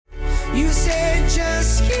You said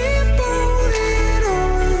just keep holding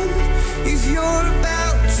on if you're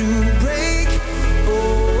about to break.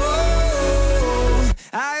 Oh,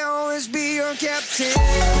 I always be your captain.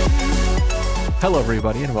 Hello,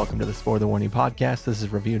 everybody, and welcome to the Spoiler Warning Podcast. This is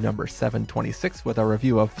review number 726 with our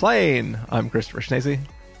review of Plane. I'm Christopher Schnese.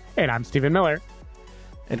 And I'm Stephen Miller.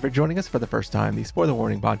 And if you're joining us for the first time, the Spoiler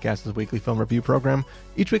Warning Podcast is a weekly film review program.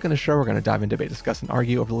 Each week on the show, we're going to dive in, debate, discuss, and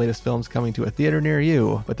argue over the latest films coming to a theater near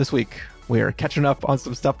you. But this week, we are catching up on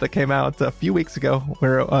some stuff that came out a few weeks ago,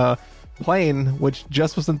 where Plane, which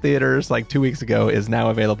just was in theaters like 2 weeks ago, is now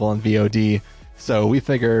available on VOD. So we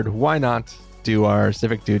figured, why not do our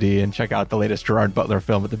civic duty and check out the latest Gerard Butler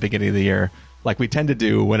film at the beginning of the year, like we tend to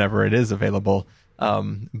do whenever it is available.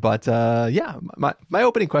 Yeah, my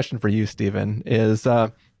opening question for you, Stephen, is,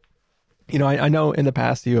 I know in the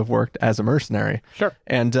past you have worked as a mercenary. Sure.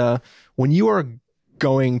 And when you are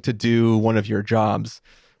going to do one of your jobs,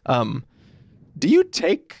 do you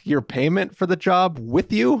take your payment for the job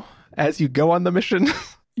with you as you go on the mission?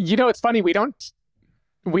 You know, it's funny. We don't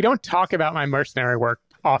talk about my mercenary work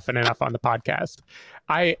often enough on the podcast.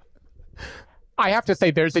 I have to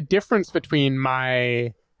say there's a difference between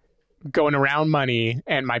my going around money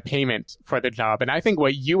and my payment for the job. And I think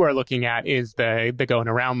what you are looking at is the going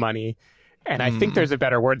around money. And I think there's a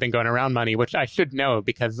better word than going around money, which I should know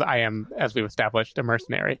because I am, as we've established, a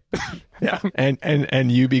mercenary. Yeah.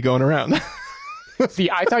 And you be going around. See,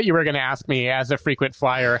 I thought you were going to ask me as a frequent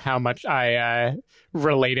flyer how much I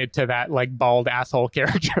related to that like bald asshole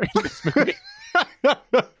character in this movie.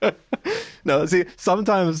 No, see,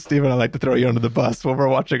 sometimes, Stephen, I like to throw you under the bus when we're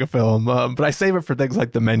watching a film, but I save it for things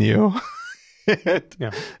like the menu. Yeah.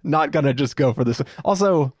 Not gonna just go for this.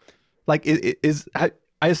 Also, like,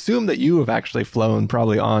 I assume that you have actually flown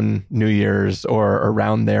probably on New Year's or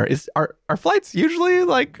around there. Are flights usually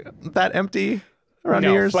like that empty around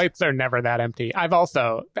New Year's? Flights are never that empty. I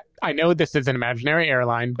know this is an imaginary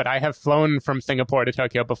airline, but I have flown from Singapore to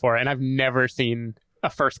Tokyo before, and I've never seen a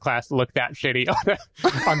first class look that shitty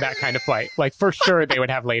on that kind of flight. Like, for sure they would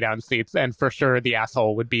have lay down seats, and for sure the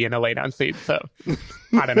asshole would be in a lay down seat. So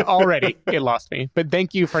I don't know. Already it lost me. But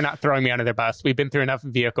thank you for not throwing me under the bus. We've been through enough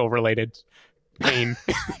vehicle related pain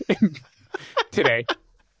today.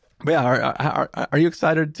 But yeah, are you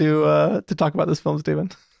excited to talk about this film, Stephen?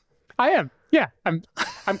 I am. Yeah, I'm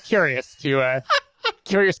curious to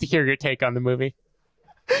hear your take on the movie.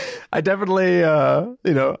 I definitely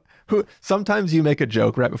sometimes you make a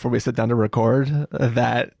joke right before we sit down to record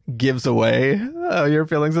that gives away your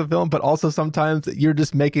feelings of the film, but also sometimes you're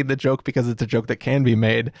just making the joke because it's a joke that can be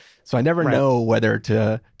made. So I never know whether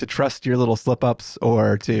to trust your little slip ups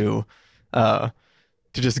or to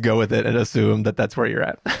just go with it and assume that that's where you're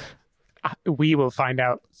at. We will find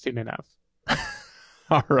out soon enough.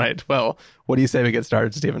 All right. Well, what do you say we get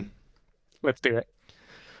started, Stephen? Let's do it.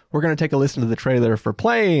 We're going to take a listen to the trailer for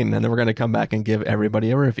Plane, and then we're going to come back and give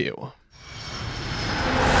everybody a review.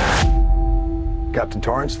 Captain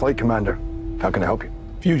Torrance, Flight Commander. How can I help you?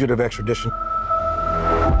 Fugitive extradition.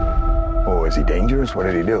 Oh, is he dangerous? What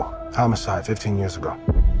did he do? Homicide 15 years ago.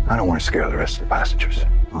 I don't want to scare the rest of the passengers.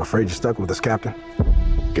 I'm afraid you're stuck with us, Captain.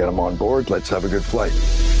 Get him on board. Let's have a good flight.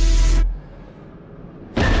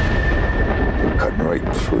 We're cutting right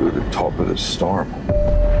through the top of this storm.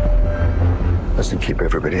 Let's keep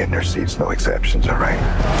everybody in their seats, no exceptions, all right?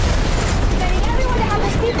 Getting everyone to have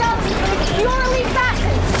their seatbelts securely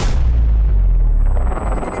fastened.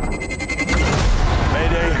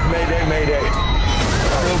 Mayday, mayday, mayday.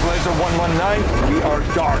 Trailblazer 119, we are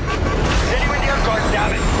dark. Continue with your guard,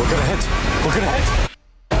 damn it. We're gonna hit. We're gonna hit.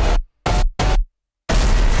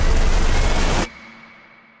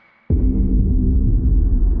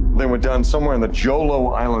 They went down somewhere in the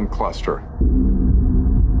Jolo Island cluster.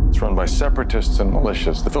 It's run by separatists and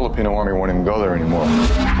militias. The Filipino army won't even go there anymore.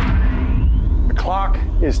 The clock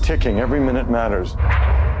is ticking. Every minute matters.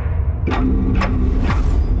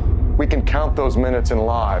 We can count those minutes in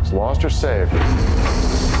lives, lost or saved.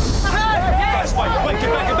 Guys, wait,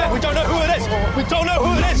 get back. We don't know who it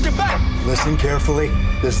is. Get back. Listen carefully.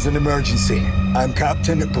 This is an emergency. I'm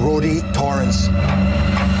Captain Brody Torrance.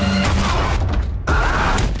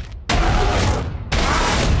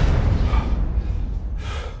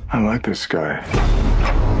 I like this guy.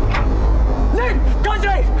 Name,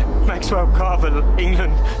 country. Maxwell Carville,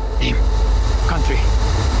 England. Name, country.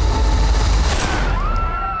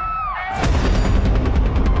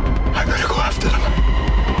 I gotta go after them.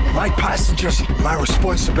 My passengers, my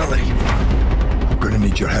responsibility. I'm gonna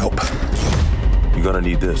need your help. You're gonna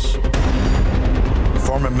need this.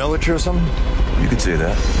 Form of militarism? You could say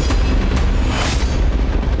that.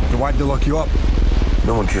 Then why'd they lock you up?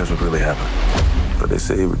 No one cares what really happened. But they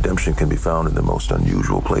say redemption can be found in the most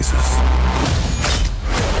unusual places.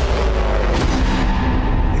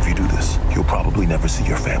 If you do this, you'll probably never see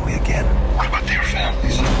your family again. What about their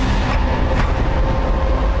families?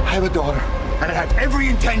 I have a daughter, and I have every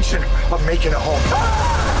intention of making a home.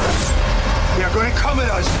 They're going to come at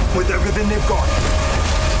us with everything they've got.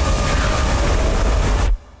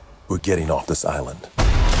 We're getting off this island.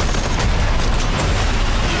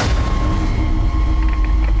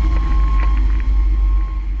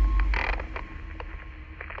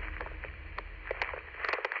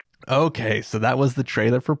 Okay, so that was the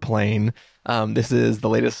trailer for Plane. This is the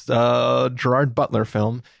latest Gerard Butler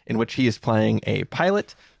film in which he is playing a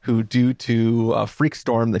pilot who, due to a freak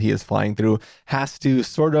storm that he is flying through, has to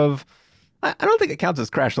sort of... I don't think it counts as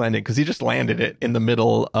crash landing because he just landed it in the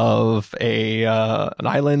middle of an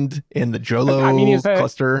island in the Jolo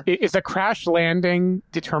cluster. Is a crash landing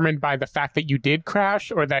determined by the fact that you did crash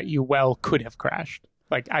or that you could have crashed?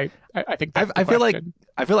 Like I think that's I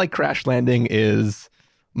feel like crash landing is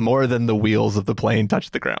more than the wheels of the plane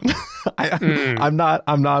touch the ground. I'm not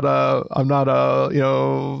a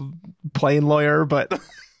plane lawyer, but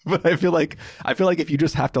I feel like if you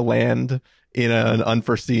just have to land in an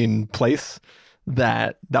unforeseen place,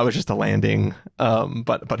 that was just a landing.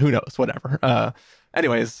 But who knows? Whatever.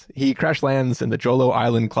 Anyways, he crash lands in the Jolo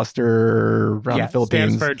Island cluster around the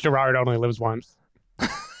Philippines. Stands for Gerard Only Lives Once.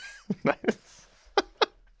 Nice.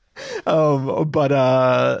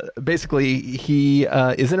 Basically, he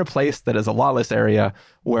is in a place that is a lawless area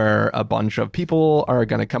where a bunch of people are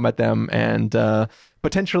going to come at them and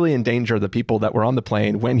potentially endanger the people that were on the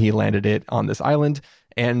plane when he landed it on this island.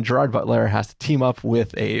 And Gerard Butler has to team up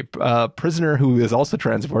with a prisoner who is also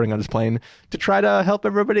transporting on his plane to try to help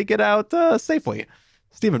everybody get out safely.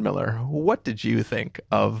 Stephen Miller, what did you think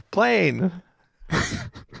of Plane?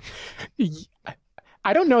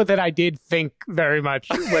 I don't know that I did think very much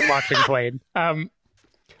when watching Plane.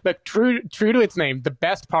 Look, true to its name, the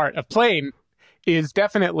best part of Plane is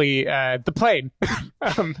definitely the plane.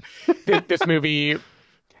 This movie,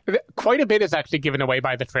 quite a bit is actually given away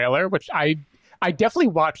by the trailer, which I definitely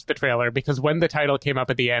watched the trailer because when the title came up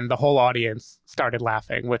at the end, the whole audience started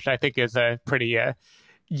laughing, which I think is a pretty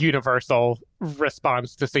universal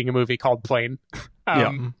response to seeing a movie called Plane.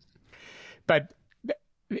 But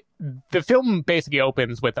the film basically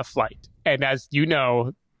opens with a flight, and as you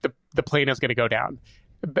know, the plane is going to go down.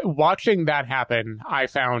 But watching that happen, I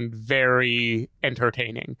found very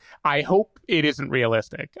entertaining. I hope it isn't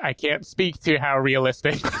realistic. I can't speak to how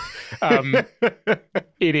realistic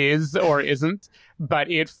it is or isn't, but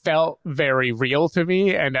it felt very real to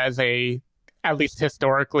me. And as at least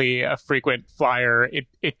historically, a frequent flyer,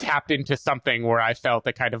 it tapped into something where I felt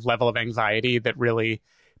a kind of level of anxiety that really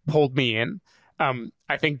pulled me in.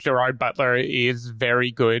 I think Gerard Butler is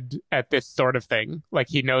very good at this sort of thing. Like,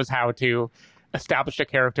 he knows how to establish a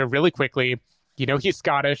character really quickly. You know, he's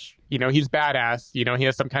Scottish. You know, he's badass. You know, he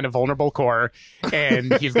has some kind of vulnerable core.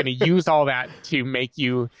 And he's going to use all that to make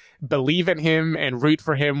you believe in him and root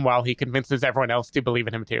for him while he convinces everyone else to believe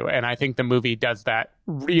in him too. And I think the movie does that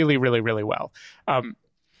really, really, really well.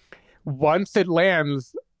 Once it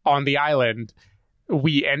lands on the island,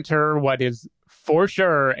 we enter what is for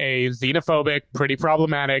sure a xenophobic, pretty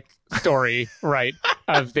problematic story, right?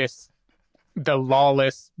 Of the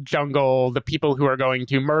lawless jungle, the people who are going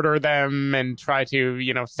to murder them and try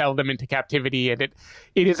to, sell them into captivity. And it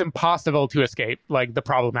is impossible to escape, like, the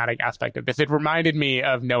problematic aspect of this. It reminded me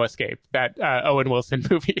of No Escape, that Owen Wilson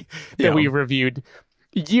movie that we reviewed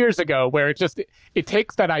years ago, where it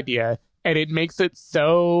takes that idea and it makes it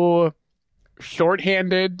so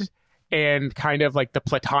shorthanded and kind of like the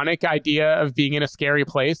platonic idea of being in a scary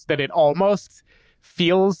place that it almost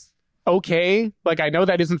feels okay. Like, I know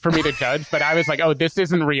that isn't for me to judge, but I was like, oh, this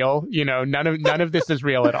isn't real. None of this is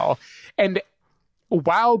real at all. And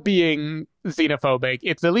while being xenophobic,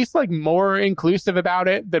 it's at least like more inclusive about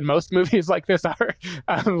it than most movies like this are.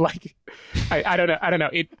 I don't know.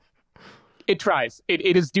 It tries.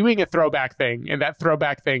 It is doing a throwback thing, and that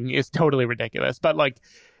throwback thing is totally ridiculous. But like,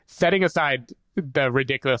 setting aside the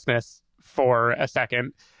ridiculousness for a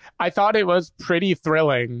second, I thought it was pretty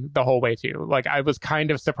thrilling the whole way too. Like, I was kind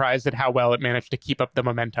of surprised at how well it managed to keep up the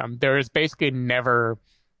momentum. There is basically never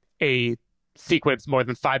a sequence more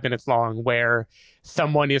than 5 minutes long where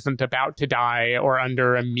someone isn't about to die or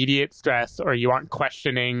under immediate stress, or you aren't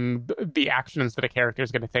questioning the actions that a character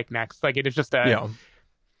is going to take next. Like, it is just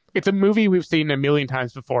it's a movie we've seen a million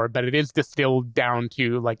times before, but it is distilled down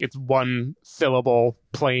to like its one syllable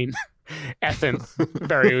plain essence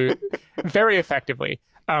very, very effectively.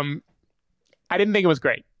 I didn't think it was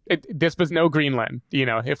great. This was no Greenland,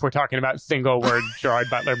 if we're talking about single word Gerard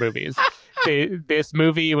Butler movies. This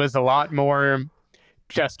movie was a lot more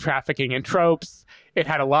just trafficking in tropes. It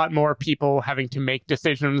had a lot more people having to make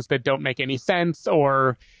decisions that don't make any sense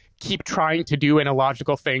or keep trying to do an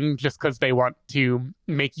illogical thing just because they want to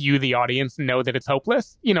make you, the audience, know that it's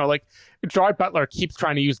hopeless. You know, like Gerard Butler keeps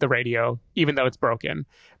trying to use the radio, even though it's broken.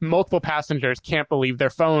 Multiple passengers can't believe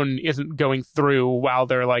their phone isn't going through while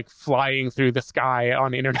they're like flying through the sky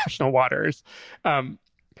on international waters.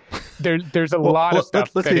 There's a lot of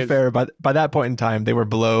stuff. Let's be fair. By that point in time, they were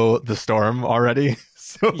below the storm already.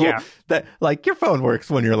 So yeah, that like your phone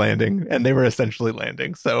works when you're landing, and they were essentially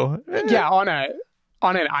landing. So yeah, on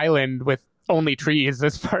an island with only trees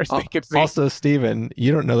as far as they could see. Also, Steven,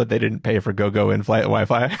 you don't know that they didn't pay for GoGo in-flight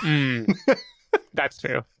Wi-Fi. That's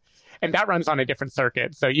true. And that runs on a different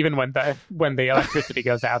circuit. So even when the electricity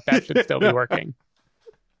goes out, that should still be working.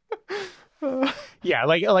 Yeah,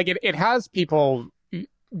 like it has people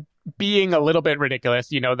being a little bit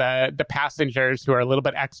ridiculous. You know, the passengers who are a little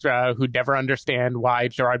bit extra, who never understand why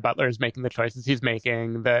Gerard Butler is making the choices he's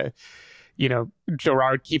making.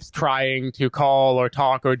 Gerard keeps trying to call or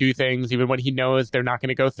talk or do things even when he knows they're not going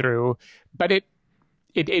to go through. But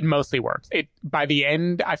it mostly works. By the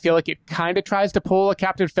end, I feel like it kind of tries to pull a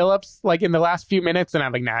Captain Phillips like in the last few minutes, and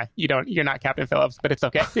I'm like, nah, you're not Captain Phillips, but it's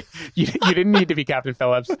okay. you didn't need to be Captain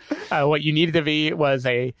Phillips. What you needed to be was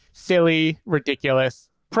a silly, ridiculous,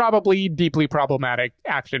 probably deeply problematic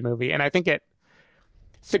action movie, and I think it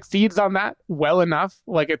succeeds on that well enough.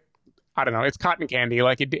 Like I don't know, it's cotton candy.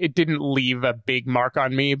 Like it didn't leave a big mark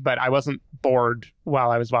on me, but I wasn't bored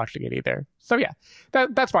while I was watching it either. So yeah,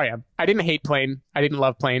 that's where I am. I didn't hate Plane. I didn't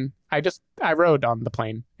love Plane. I rode on the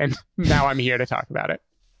plane, and now I'm here to talk about it.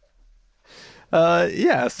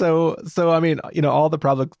 Yeah. So I mean, you know, all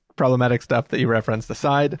the problematic stuff that you referenced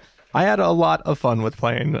aside, I had a lot of fun with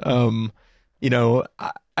Plane. You know,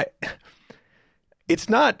 it's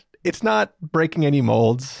not breaking any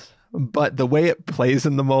molds, but the way it plays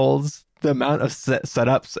in the molds, the amount of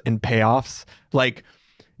setups and payoffs, like,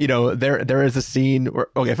 you know, there is a scene where,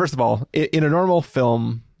 okay, first of all, in a normal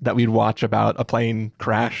film that we'd watch about a plane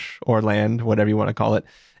crash or land, whatever you want to call it,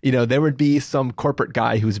 you know, there would be some corporate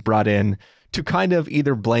guy who's brought in to kind of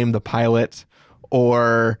either blame the pilot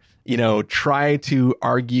or, you know, try to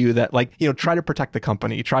argue that, like, you know, try to protect the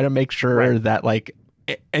company, try to make sure that, like,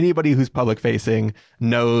 anybody who's public facing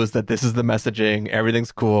knows that this is the messaging,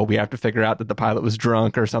 everything's cool, we have to figure out that the pilot was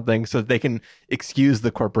drunk or something so that they can excuse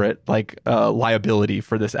the corporate liability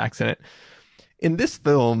for this accident. In this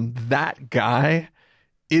film, that guy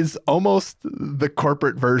is almost the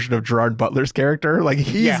corporate version of Gerard Butler's character. Like,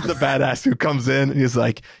 he's the badass who comes in and he's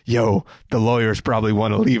like, yo, the lawyers probably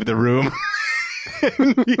want to leave the room.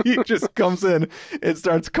 And he just comes in and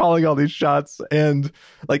starts calling all these shots. And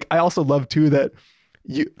like, I also love too that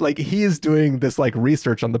he is doing this like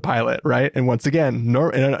research on the pilot, right? And once again,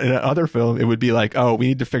 in another film, it would be like, oh, we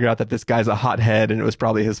need to figure out that this guy's a hothead and it was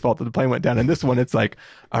probably his fault that the plane went down. And this one, it's like,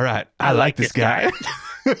 all right, I like this guy.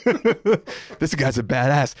 This guy's a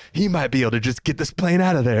badass. He might be able to just get this plane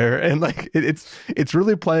out of there. And like, it's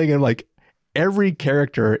really playing in like every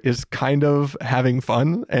character is kind of having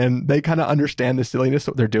fun and they kind of understand the silliness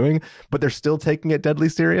of what they're doing, but they're still taking it deadly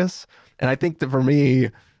serious. And I think that for me,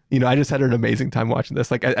 you know, I just had an amazing time watching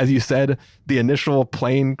this. Like, as you said, the initial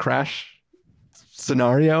plane crash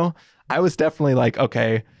scenario, I was definitely like,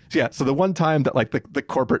 okay. So yeah, so the one time that like the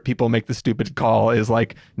corporate people make the stupid call is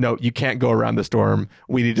like, no, you can't go around the storm.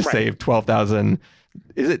 We need to save 12,000.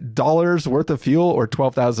 Is it dollars worth of fuel or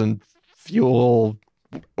 12,000 fuel,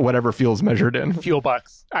 whatever fuel's measured in? Fuel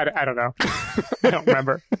bucks. I don't know. I don't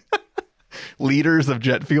remember. Liters of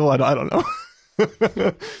jet fuel. I don't know.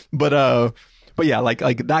 But yeah,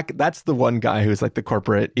 like that's the one guy who's like the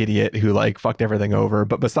corporate idiot who like fucked everything over.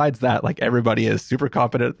 But besides that, like everybody is super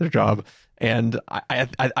competent at their job. And I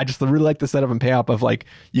just really like the setup and payoff of like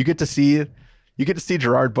you get to see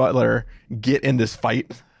Gerard Butler get in this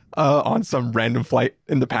fight on some random flight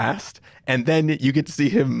in the past, and then you get to see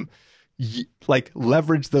him like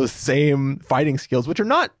leverage those same fighting skills, which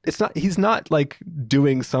are he's not like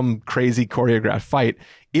doing some crazy choreographed fight.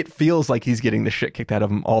 It feels like he's getting the shit kicked out of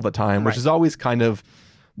him all the time, which is always kind of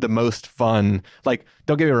the most fun. Like,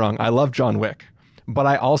 don't get me wrong, I love John Wick, but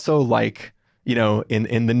I also like, you know, in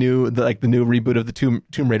the new reboot of the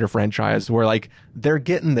Tomb Raider franchise, where like they're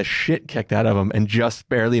getting the shit kicked out of them and just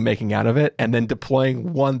barely making out of it, and then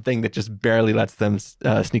deploying one thing that just barely lets them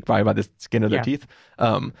sneak by the skin of their teeth.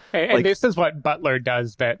 And this is what Butler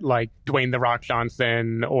does that like Dwayne "The Rock"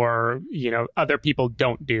 Johnson or, you know, other people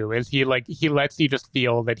don't do, is he lets you just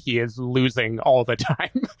feel that he is losing all the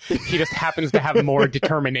time. He just happens to have more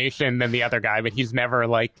determination than the other guy, but he's never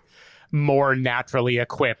like more naturally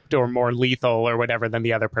equipped or more lethal or whatever than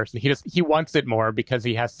the other person. He wants it more because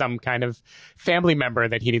he has some kind of family member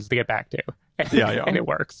that he needs to get back to. And, and it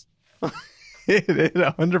works. It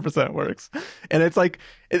 100% works. And it's like,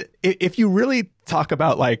 if you really talk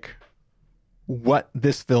about like what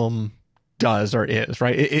this film does or is,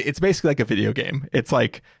 right? It's basically like a video game. It's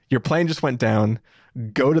like your plane just went down,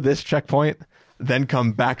 go to this checkpoint, then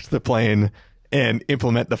come back to the plane and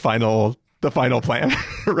implement the final plan,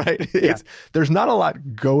 right? There's not a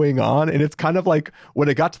lot going on, and it's kind of like when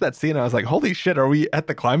it got to that scene, I was like, holy shit, are we at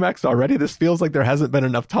the climax already? This feels like there hasn't been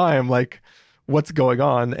enough time. Like, what's going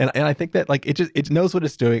on? And I think that like it knows what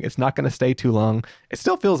it's doing. It's not going to stay too long. It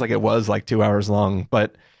still feels like it was like 2 hours long,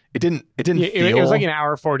 but it didn't feel... It was like an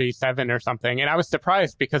hour 47 or something, and I was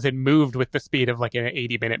surprised because it moved with the speed of like an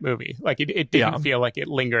 80-minute movie. Like it didn't feel like it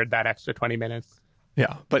lingered that extra 20 minutes.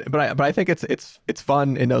 Yeah, but I think it's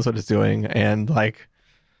fun. It knows what it's doing, and like,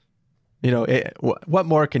 you know, what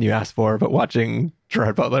more can you ask for? But watching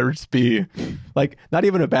Gerard Butler just be like not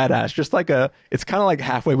even a badass, just like it's kind of like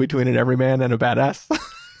halfway between an everyman and a badass.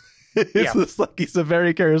 It's just like he's a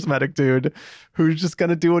very charismatic dude who's just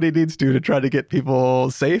gonna do what he needs to try to get people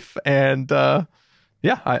safe. And I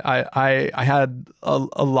had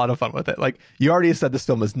a lot of fun with it. Like, you already said this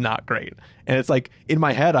film is not great, and it's like in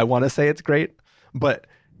my head I want to say it's great, but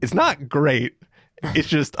it's not great. It's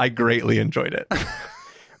just I greatly enjoyed it.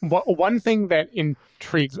 One thing that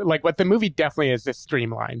intrigues, like what the movie definitely is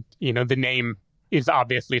streamlined. You know, the name is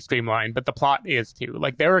obviously streamlined, but the plot is too.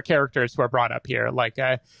 Like, there are characters who are brought up here, like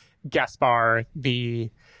Gaspar, the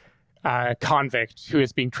convict who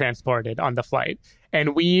is being transported on the flight.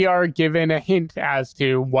 And we are given a hint as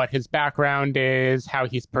to what his background is, how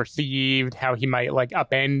he's perceived, how he might like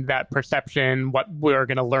upend that perception, what we're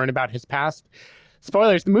going to learn about his past.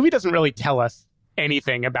 Spoilers, the movie doesn't really tell us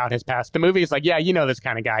anything about his past. The movie is like, yeah, you know this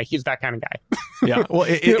kind of guy. He's that kind of guy. Yeah, well,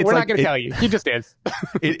 we're not going to tell you. He just is.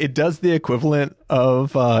 It does the equivalent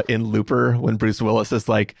of in Looper when Bruce Willis is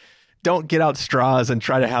like, don't get out straws and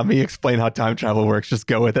try to have me explain how time travel works. Just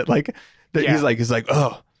go with it. Like, he's like,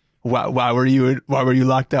 oh, why were you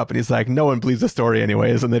locked up? And he's like, no one believes the story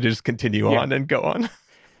anyways. And they just continue on and go on.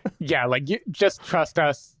 Yeah, like, just trust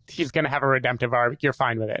us. He's going to have a redemptive arc. You're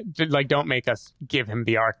fine with it. Just, like, don't make us give him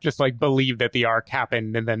the arc. Just like believe that the arc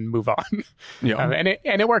happened and then move on. Yeah, and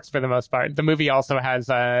it works for the most part. The movie also has,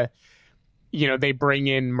 they bring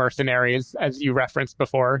in mercenaries, as you referenced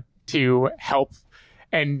before, to help.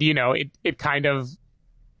 And, you know, it kind of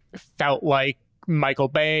felt like Michael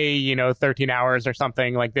Bay, 13 Hours or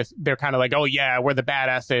something like this. They're kind of like, oh, yeah, we're the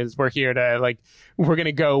badasses. We're here to, like, we're going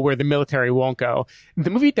to go where the military won't go. The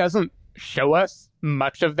movie doesn't show us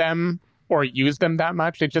much of them or use them that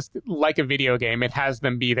much. It's just like a video game. It has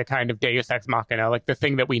them be the kind of Deus Ex Machina, like the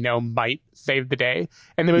thing that we know might save the day.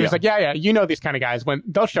 And the movie's like, yeah, you know these kind of guys. When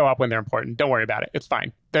they'll show up when they're important. Don't worry about it. It's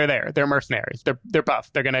fine. They're there. They're mercenaries. They're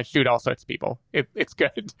buff. They're going to shoot all sorts of people. It's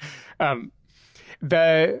good.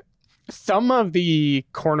 Some of the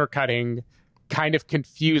corner cutting kind of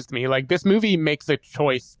confused me. Like, this movie makes a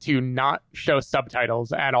choice to not show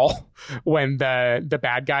subtitles at all when the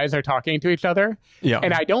bad guys are talking to each other. Yeah.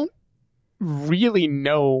 And I don't really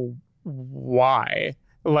know why.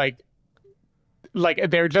 Like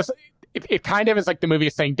they're just... It kind of is like the movie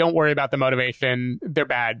is saying, don't worry about the motivation. They're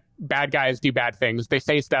bad. Bad guys do bad things. They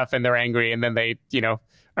say stuff and they're angry, and then they,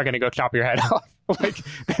 are going to go chop your head off. Like,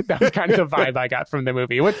 that was kind of the vibe I got from the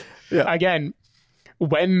movie. Which, again,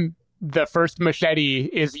 when the first machete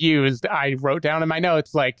is used, I wrote down in my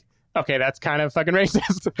notes, like, okay, that's kind of fucking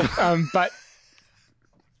racist. But,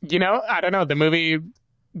 I don't know. The movie...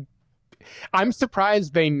 I'm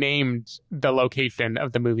surprised they named the location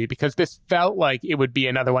of the movie, because this felt like it would be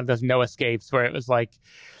another one of those No Escapes where it was like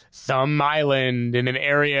some island in an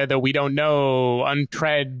area that we don't know,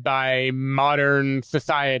 untread by modern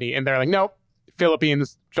society. And they're like, nope,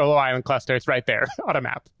 Philippines, Jolo Island cluster. It's right there on a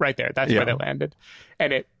map, right there. That's where they landed.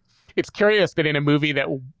 And it's curious that in a movie that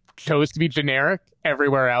chose to be generic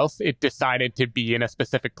everywhere else, it decided to be in a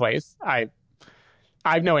specific place. I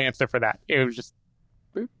have no answer for that. It was just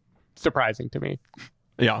surprising to me.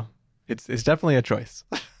 Yeah, it's definitely a choice.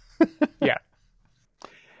 Yeah.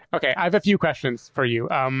 Okay, I have a few questions for you.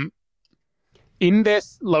 In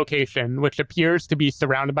this location, which appears to be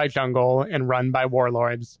surrounded by jungle and run by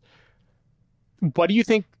warlords, what do you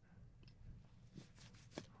think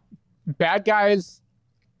bad guys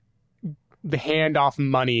hand off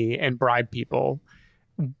money and bribe people?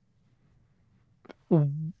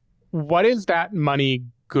 What is that money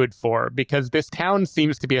good for? Because this town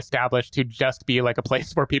seems to be established to just be like a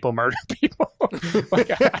place where people murder people. Like,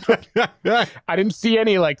 I didn't see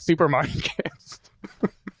any like supermarkets.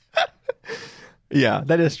 Yeah,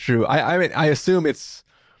 that is true. I mean, I assume it's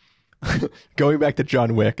going back to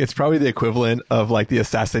John Wick. It's probably the equivalent of like the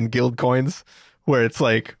Assassin Guild coins, where it's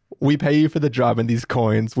like, we pay you for the job and these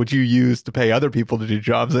coins, which you use to pay other people to do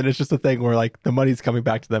jobs. And it's just a thing where like the money's coming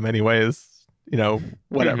back to them anyways, you know,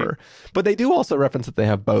 whatever. But they do also reference that they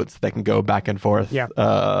have boats that can go back and forth, you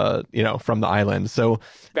know, from the island. So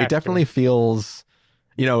it definitely feels,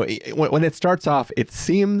 you know, when it starts off, it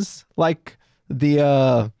seems like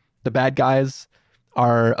the bad guys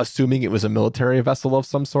are assuming it was a military vessel of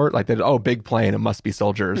some sort, like that. Oh, big plane, it must be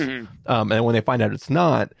soldiers. And when they find out it's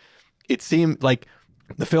not, it seemed like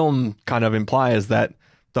the film kind of implies that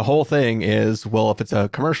the whole thing is, well, if it's a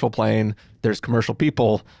commercial plane, there's commercial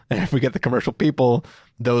people, and if we get the commercial people,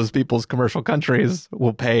 those people's commercial countries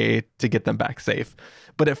will pay to get them back safe.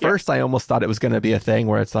 But at first, I almost thought it was going to be a thing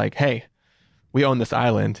where it's like, hey, we own this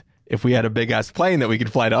island. If we had a big ass plane that we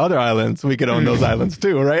could fly to other islands, we could own those islands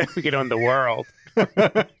too, right? We could own the world.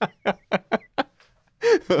 That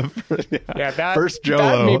first Jolo,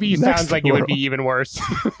 that maybe next sounds like world. it would be even worse.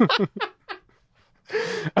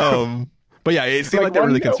 But yeah, it seemed like they're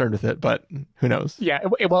really concerned with it, but who knows? Yeah,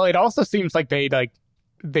 well, it also seems like they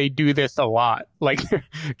do this a lot. Like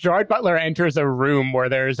Gerard Butler enters a room where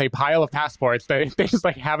there's a pile of passports that they just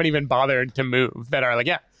like haven't even bothered to move, that are like,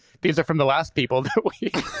 yeah, these are from the last people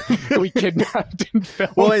that we kidnapped and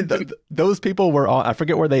filmed. Well, those people were all, I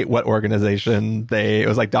forget what organization it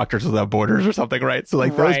was, like Doctors Without Borders or something, right? So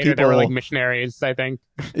like those people they were like missionaries, I think.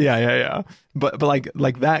 Yeah. But like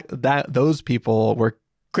that those people were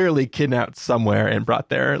clearly kidnapped somewhere and brought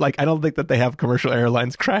there. Like, I don't think that they have commercial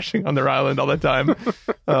airlines crashing on their island all the time.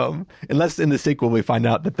 Unless in the sequel we find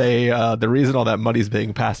out that they the reason all that money's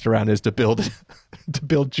being passed around is to build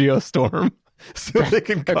Geostorm. So they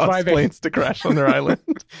can cause planes to crash on their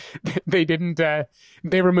island. They didn't.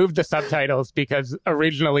 They removed the subtitles because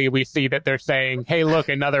originally we see that they're saying, "Hey, look,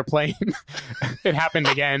 another plane." It happened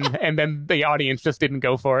again, and then the audience just didn't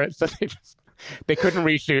go for it, so they couldn't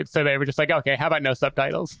reshoot. So they were just like, "Okay, how about no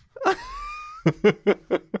subtitles?"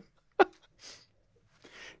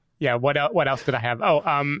 Yeah. What else did I have?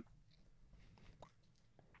 Oh,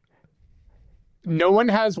 no one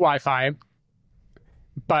has Wi-Fi,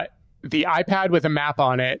 but the iPad with a map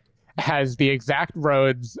on it has the exact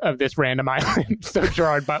roads of this random island. So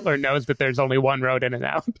Gerard Butler knows that there's only one road in and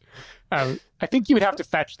out. I think you would have to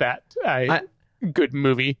fetch that. Good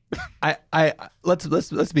movie.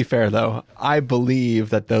 Let's be fair though. I believe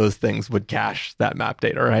that those things would cache that map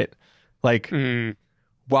data, right? Like, if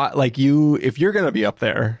you're gonna be up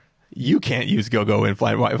there, you can't use GoGo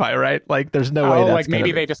in-flight Wi-Fi, right? Like, there's no way that's like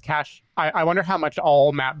maybe they just cache. I wonder how much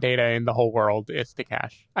all map data in the whole world is to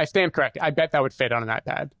cache. I stand corrected. I bet that would fit on an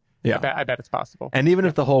iPad. Yeah. I bet it's possible. And even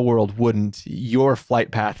if the whole world wouldn't, your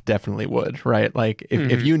flight path definitely would, right? Like,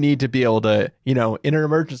 if you need to be able to, you know, in an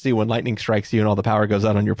emergency when lightning strikes you and all the power goes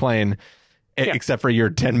out on your plane, except for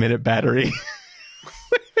your 10-minute battery.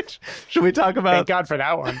 Should we talk about... Thank God for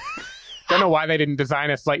that one. Don't know why they didn't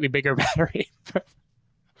design a slightly bigger battery.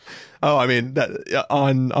 Oh, I mean,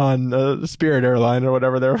 on Spirit Airline or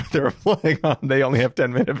whatever they were flying on, they only have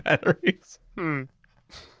 10-minute batteries.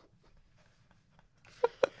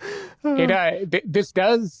 This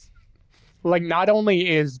does, like, not only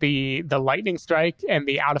is the lightning strike and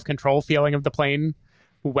the out of control feeling of the plane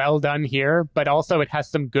well done here, but also it has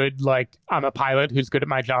some good, like, I'm a pilot who's good at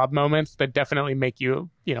my job moments that definitely make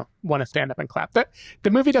you, you know, want to stand up and clap.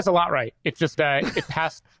 The movie does a lot right. It just it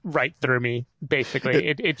passed right through me, basically.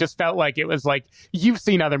 It just felt like it was like, you've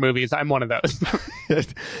seen other movies, I'm one of those.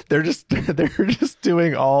 they're just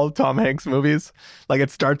doing all Tom Hanks movies. Like,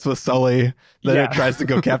 it starts with Sully, then it tries to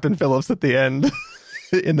go Captain Phillips at the end.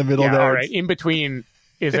 In the middle there. All right. In between,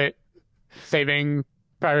 is it Saving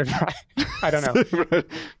Private Ryan? I don't know.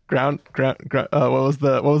 Ground. What was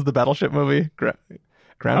the battleship movie?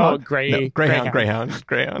 Groundhog? Oh, Greyhound.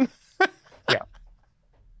 Yeah.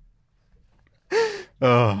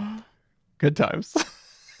 Oh, good times.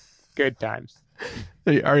 Good times.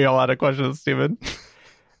 Are you all out of questions, Steven?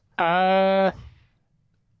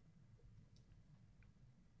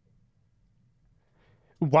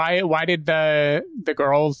 Why did the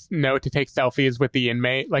girls know to take selfies with the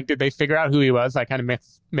inmate? Like, did they figure out who he was? I kind of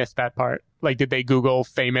missed that part. Like, did they Google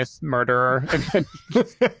famous murderer and then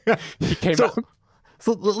he came up?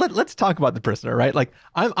 So let's talk about the prisoner, right? Like,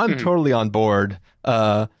 I'm totally on board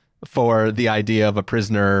for the idea of a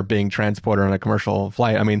prisoner being transported on a commercial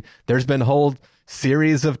flight. I mean, there's been whole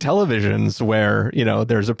series of televisions where, you know,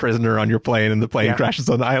 there's a prisoner on your plane and the plane crashes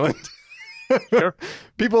on the island. Sure.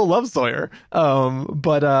 People love Sawyer.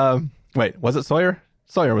 But wait, was it Sawyer?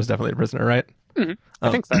 Sawyer was definitely a prisoner, right? I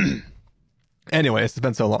think so. Anyway, it's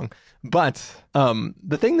been so long. But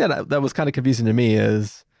the thing that was kind of confusing to me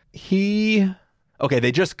is okay,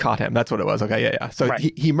 they just caught him. That's what it was. Okay, yeah. So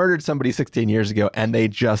Right. he murdered somebody 16 years ago, and they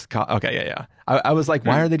just caught. Okay, yeah. I was like,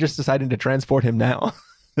 why are they just deciding to transport him now?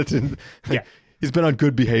 Yeah. He's been on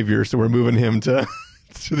good behavior, so we're moving him to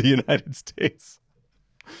the United States.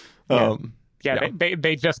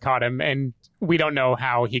 They just caught him, and we don't know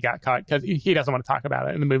how he got caught because he doesn't want to talk about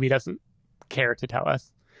it, and the movie doesn't care to tell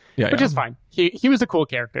us. Which is fine. He was a cool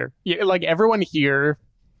character. Like everyone here,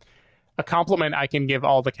 a compliment I can give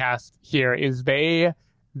all the cast here is they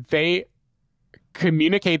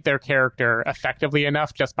communicate their character effectively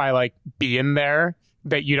enough just by like being there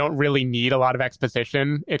that you don't really need a lot of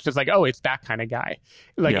exposition. It's just like, oh, it's that kind of guy.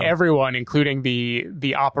 Like everyone, including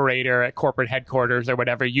the operator at corporate headquarters or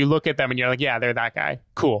whatever, you look at them and you're like, yeah, they're that guy.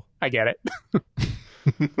 Cool. I get it.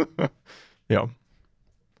 Yeah.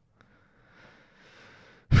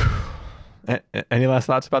 Any last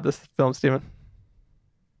thoughts about this film, Stephen?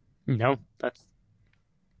 No, that's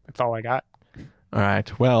all I got. All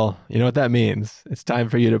right. Well, you know what that means. It's time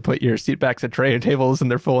for you to put your seat backs at tray tables in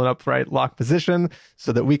their full and upright lock position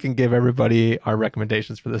so that we can give everybody our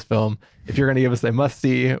recommendations for this film. If you're going to give us a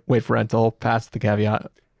must-see, wait for rental, pass the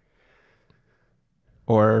caveat,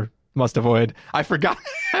 or must avoid. I forgot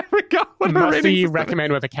what our Must see, ratings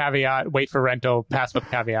recommend with a caveat, wait for rental, pass with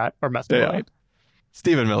caveat, or must avoid.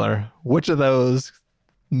 Stephen Miller, which of those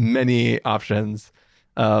many options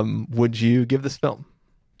would you give this film?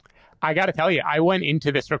 I got to tell you, I went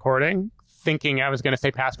into this recording thinking I was going to say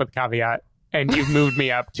pass with caveat, and you've moved me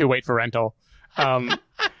up to wait for rental.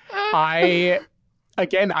 I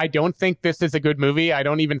don't think this is a good movie. I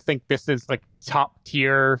don't even think this is like top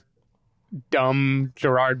tier dumb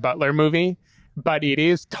Gerard Butler movie, but it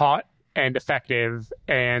is taut and effective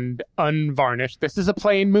and unvarnished. This is a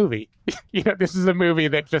plain movie. This is a movie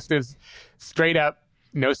that just is straight up,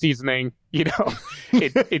 no seasoning.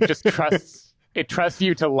 It just trusts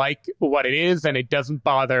you to like what it is, and it doesn't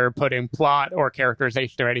bother putting plot or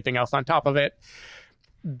characterization or anything else on top of it.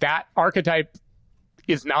 That archetype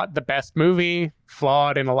is not the best movie,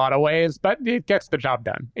 flawed in a lot of ways, but it gets the job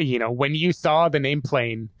done. When you saw the name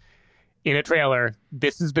Plane in a trailer,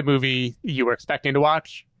 this is the movie you were expecting to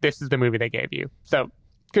watch. This is the movie they gave you. So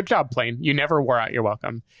good job, Plane. You never wore out your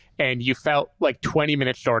welcome, and you felt like 20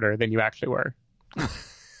 minutes shorter than you actually were.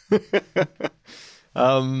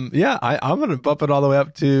 I'm gonna bump it all the way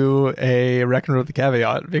up to a reckon with the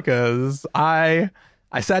caveat, because I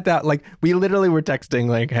sat down, like, we literally were texting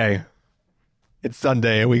like, hey, it's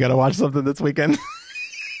Sunday, we gotta watch something this weekend.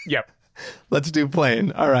 Yep. Let's do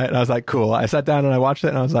Plane. All right. And I was like, cool. I sat down and I watched it,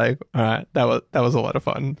 and I was like, all right, that was a lot of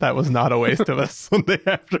fun. That was not a waste of a Sunday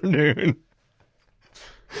afternoon.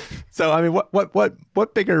 So I mean,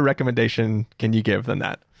 what bigger recommendation can you give than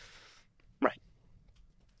that? Right.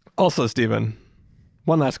 Also, Stephen,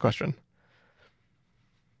 one last question.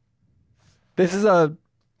 This is a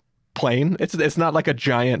plane. It's not like a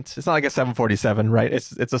giant. It's not like a 747, right?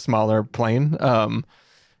 It's a smaller plane.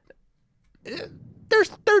 There's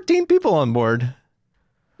 13 people on board.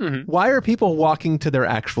 Mm-hmm. Why are people walking to their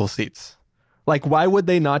actual seats? Like, why would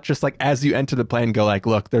they not just, like, as you enter the plane, go like,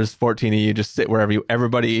 look, there's 14 of you, just sit wherever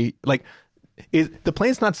everybody, like, the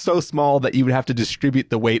plane's not so small that you would have to distribute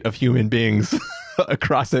the weight of human beings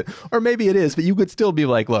across it. Or maybe it is, but you could still be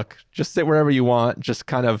like, look, just sit wherever you want. Just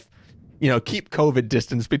kind of, keep COVID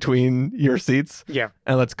distance between your seats. Yeah.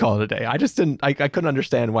 And let's call it a day. I just I couldn't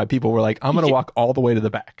understand why people were like, I'm going to walk all the way to the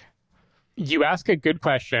back. You ask a good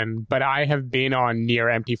question, but I have been on near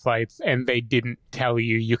empty flights and they didn't tell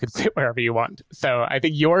you could sit wherever you want. So I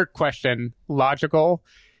think your question, logical,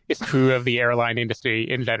 is true of the airline industry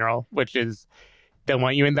in general, which is they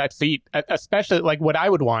want you in that seat. Especially, like, what I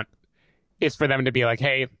would want is for them to be like,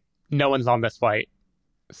 hey, no one's on this flight.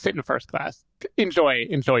 Sit in first class. Enjoy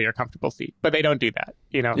your comfortable seat. But they don't do that.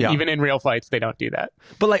 Even in real flights, they don't do that.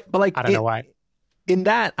 But like I don't know why. In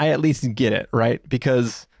that, I at least get it, right?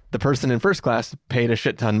 Because the person in first class paid a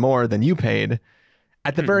shit ton more than you paid.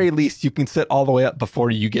 At the very least, you can sit all the way up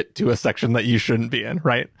before you get to a section that you shouldn't be in,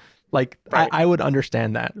 right? Like, right. I would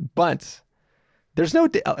understand that. But there's no,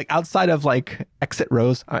 like, outside of, like, exit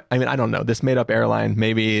rows. I mean, I don't know. This made up airline,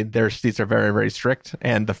 maybe their seats are very, very strict.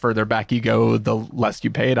 And the further back you go, the less you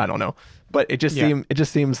paid. I don't know. But it just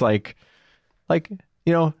seems like,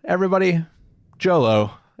 everybody,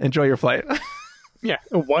 JOLO, enjoy your flight. Yeah.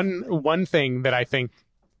 One thing that I think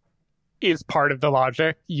is part of the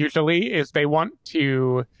logic usually is they want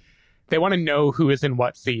to know who is in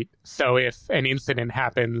what seat. So if an incident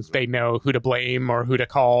happens, they know who to blame or who to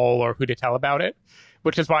call or who to tell about it,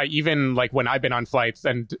 which is why even like when I've been on flights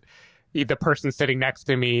and the person sitting next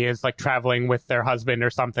to me is like traveling with their husband or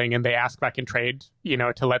something, and they ask if I can trade,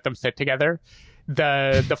 to let them sit together.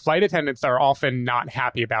 The flight attendants are often not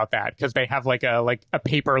happy about that because they have like a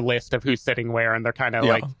paper list of who's sitting where, and they're kind of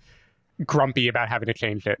like grumpy about having to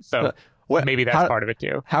change it. So maybe that's part of it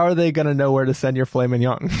too. How are they going to know where to send your filet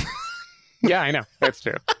mignon? Yeah, I know. That's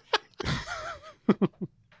true.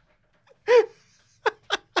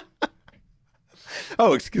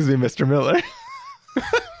 Oh, excuse me, Mr. Miller.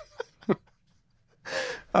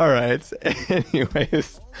 All right.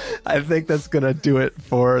 Anyways, I think that's going to do it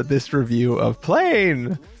for this review of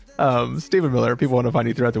Plane. Stephen Miller, people want to find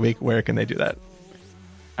you throughout the week. Where can they do that?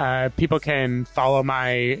 People can follow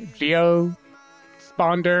my GeoSponder.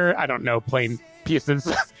 I don't know, Plane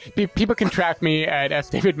pieces. People can track me at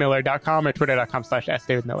sdavidmiller.com or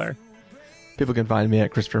twitter.com/sdavidmiller. People can find me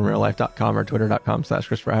at ChristopherInRealLife.com or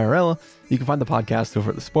Twitter.com/ChristopherIRL. You can find the podcast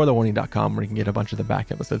over at thespoilerwarning.com, where you can get a bunch of the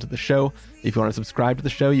back episodes of the show. If you want to subscribe to the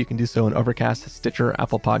show, you can do so in Overcast, Stitcher,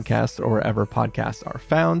 Apple Podcasts, or wherever podcasts are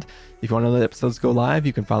found. If you want to know the episodes go live,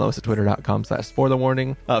 you can follow us at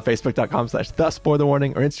Twitter.com/spoilerwarning,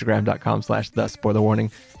 Facebook.com/thespoilerwarning, or Instagram.com/thespoilerwarning.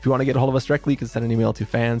 If you want to get a hold of us directly, you can send an email to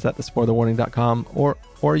fans@thespoilerwarning.com, or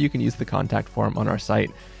you can use the contact form on our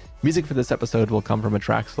site. Music for this episode will come from a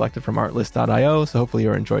track selected from artlist.io, so hopefully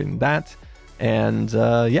you're enjoying that. And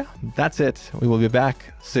that's it. We will be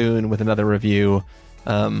back soon with another review.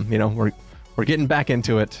 We're getting back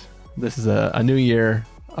into it. This is a new year,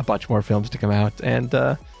 a bunch more films to come out, and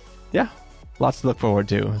lots to look forward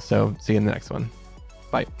to. So see you in the next one.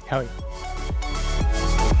 Bye. Hell yeah.